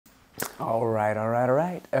All right, all right, all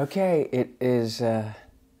right. Okay, it is,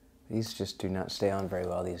 these just do not stay on very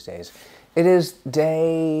well these days. It is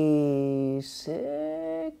day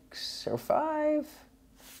 6 or 5.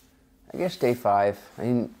 I guess day 5. I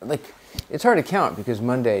mean, like, it's hard to count because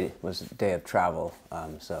Monday was a day of travel,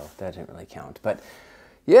 so that didn't really count. But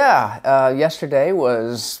yeah, yesterday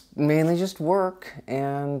was mainly just work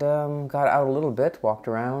and got out a little bit, walked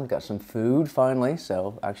around, got some food finally.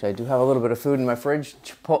 So actually, I do have a little bit of food in my fridge,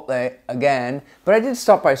 Chipotle again. But I did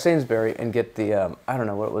stop by Sainsbury and get the, I don't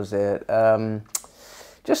know, what was it?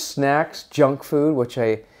 Just snacks, junk food, which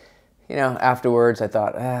afterwards I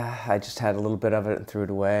thought, I just had a little bit of it and threw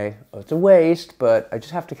it away. Well, it's a waste, but I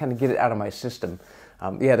just have to kind of get it out of my system.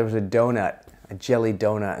 Yeah, there was a jelly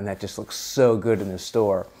donut, and that just looks so good in the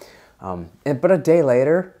store. But a day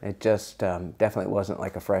later, it just definitely wasn't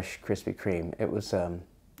like a fresh Krispy Kreme. It was, it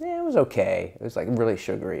was okay. It was like really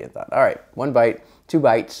sugary. I thought, all right, 1 bite, 2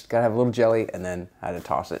 bites, gotta have a little jelly, and then I had to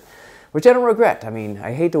toss it, which I don't regret. I mean,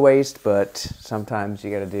 I hate to waste, but sometimes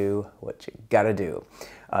you gotta do what you gotta do.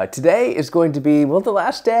 Today is going to be, well, the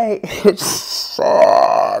last day. It's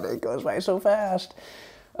sad. It goes by so fast.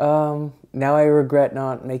 Now I regret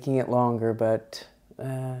not making it longer, but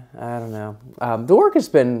I don't know. The work has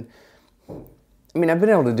been, I mean, I've been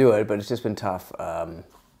able to do it, but it's just been tough.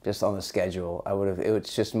 Just on the schedule,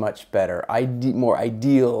 it's just much better, more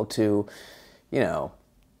ideal to, do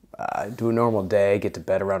a normal day, get to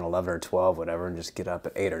bed around 11 or 12, whatever, and just get up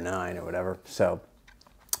at 8 or 9 or whatever. So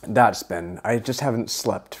I just haven't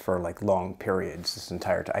slept for like long periods this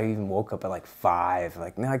entire time. I even woke up at like 5,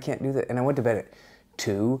 like, no, I can't do that. And I went to bed at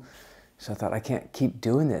 2. So I thought, I can't keep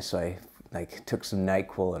doing this. So I took some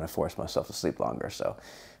NyQuil and I forced myself to sleep longer. So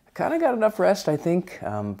I kind of got enough rest, I think.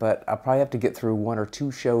 But I'll probably have to get through 1 or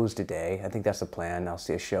 2 shows today. I think that's the plan. I'll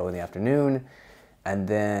see a show in the afternoon. And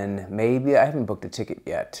then maybe, I haven't booked a ticket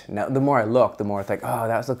yet. Now, the more I look, the more I think, oh,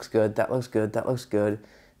 that looks good, that looks good, that looks good.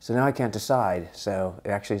 So now I can't decide. So it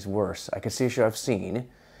actually is worse. I can see a show I've seen,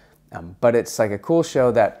 but it's like a cool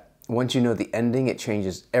show that once you know the ending, it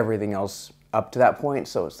changes everything else up to that point.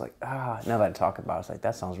 So it's like, now that I talk about it, it's like,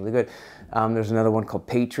 that sounds really good. There's another one called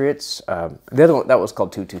Patriots. The other one, that was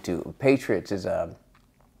called 222. Patriots is a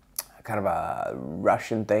kind of a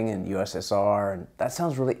Russian thing in USSR, and that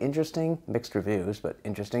sounds really interesting. Mixed reviews, but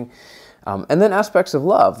interesting. And then Aspects of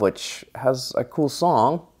Love, which has a cool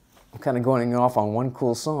song. I'm kind of going off on one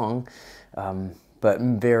cool song, but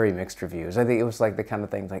very mixed reviews. I think it was like the kind of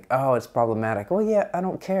thing like, oh, it's problematic. Well, yeah, I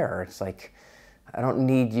don't care. It's like, I don't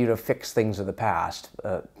need you to fix things of the past.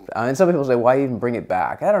 And some people say, why even bring it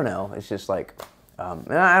back? I don't know. It's just like,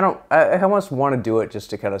 I almost want to do it just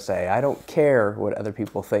to kind of say, I don't care what other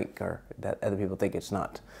people think, or that other people think it's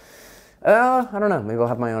not. I don't know. Maybe I'll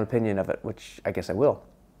have my own opinion of it, which I guess I will.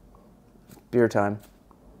 Beer time.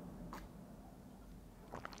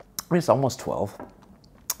 I mean, it's almost 12.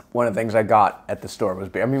 One of the things I got at the store was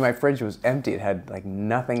beer. I mean, my fridge was empty. It had like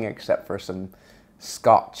nothing except for some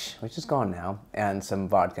scotch, which is gone now, and some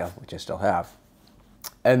vodka, which I still have.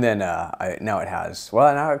 And then now it has,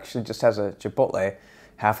 well, now it actually just has a Chipotle,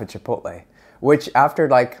 half a Chipotle, which after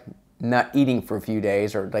like not eating for a few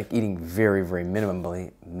days, or like eating very, very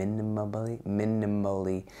minimally,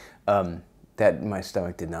 that my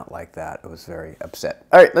stomach did not like that. It was very upset.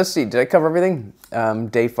 All right, let's see. Did I cover everything?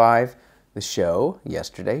 Day 5, the show,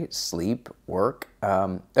 yesterday, sleep, work.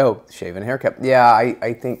 Shave and haircut. Yeah,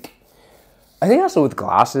 I think also with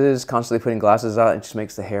glasses, constantly putting glasses on, it just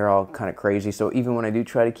makes the hair all kind of crazy. So even when I do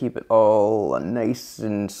try to keep it all nice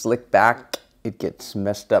and slick back, it gets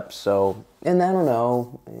messed up. So, and I don't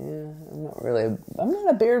know, I'm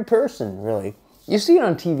not a beard person, really. You see it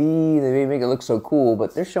on TV, they make it look so cool,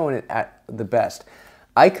 but they're showing it at the best.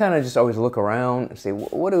 I kind of just always look around and say,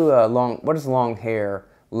 what does long hair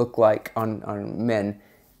look like on men?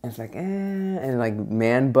 And it's like, and like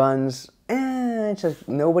man buns, it's just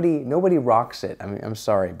nobody rocks it. I mean, I'm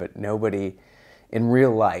sorry, but nobody in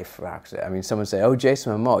real life rocks it. I mean, someone say, oh,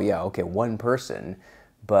 Jason Momoa, yeah, okay, one person,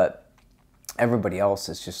 but everybody else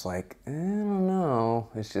is just like, I don't know.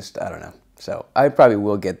 It's just, I don't know. So I probably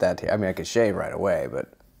will get that here. I mean, I could shave right away,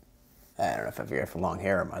 but I don't know if I figure for long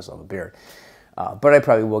hair, I might as well have a beard. But I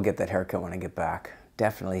probably will get that haircut when I get back.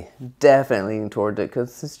 Definitely leaning toward it,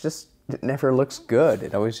 because it never looks good.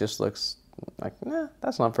 It always just looks like, nah,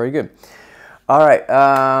 that's not very good. All right,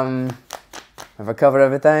 have I covered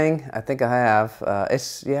everything? I think I have.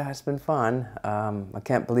 It's been fun. I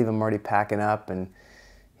can't believe I'm already packing up and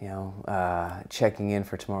checking in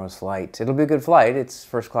for tomorrow's flight. It'll be a good flight. It's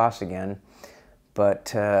first class again,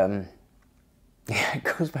 but it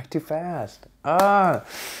goes by too fast.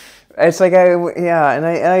 It's like yeah, and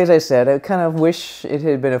as I said, I kind of wish it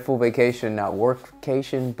had been a full vacation, not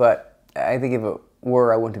workcation. But I think if it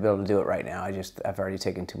were, I wouldn't be able to do it right now. I've already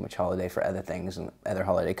taken too much holiday for other things and other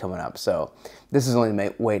holiday coming up. So this is the only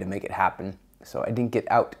way to make it happen. So I didn't get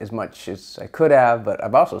out as much as I could have, but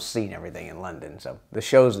I've also seen everything in London. So the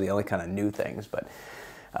shows are the only kind of new things. But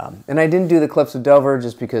and I didn't do the Cliffs of Dover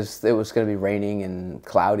just because it was going to be raining and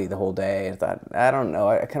cloudy the whole day. I thought, I don't know,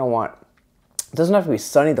 I kind of want. It doesn't have to be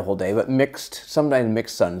sunny the whole day, but sometimes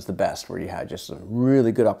mixed sun's the best, where you had just a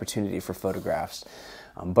really good opportunity for photographs.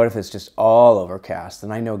 But if it's just all overcast,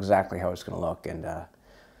 then I know exactly how it's going to look. And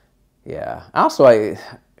yeah. Also, I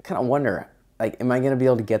kind of wonder, like, am I going to be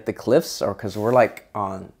able to get the cliffs? Or because we're like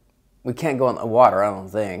we can't go on the water, I don't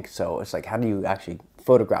think. So it's like, how do you actually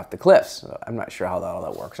photograph the cliffs? So I'm not sure how all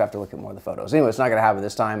that works. I have to look at more of the photos. Anyway, it's not going to happen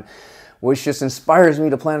this time, which just inspires me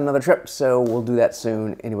to plan another trip. So we'll do that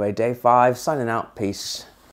soon. Anyway, day 5, signing out. Peace.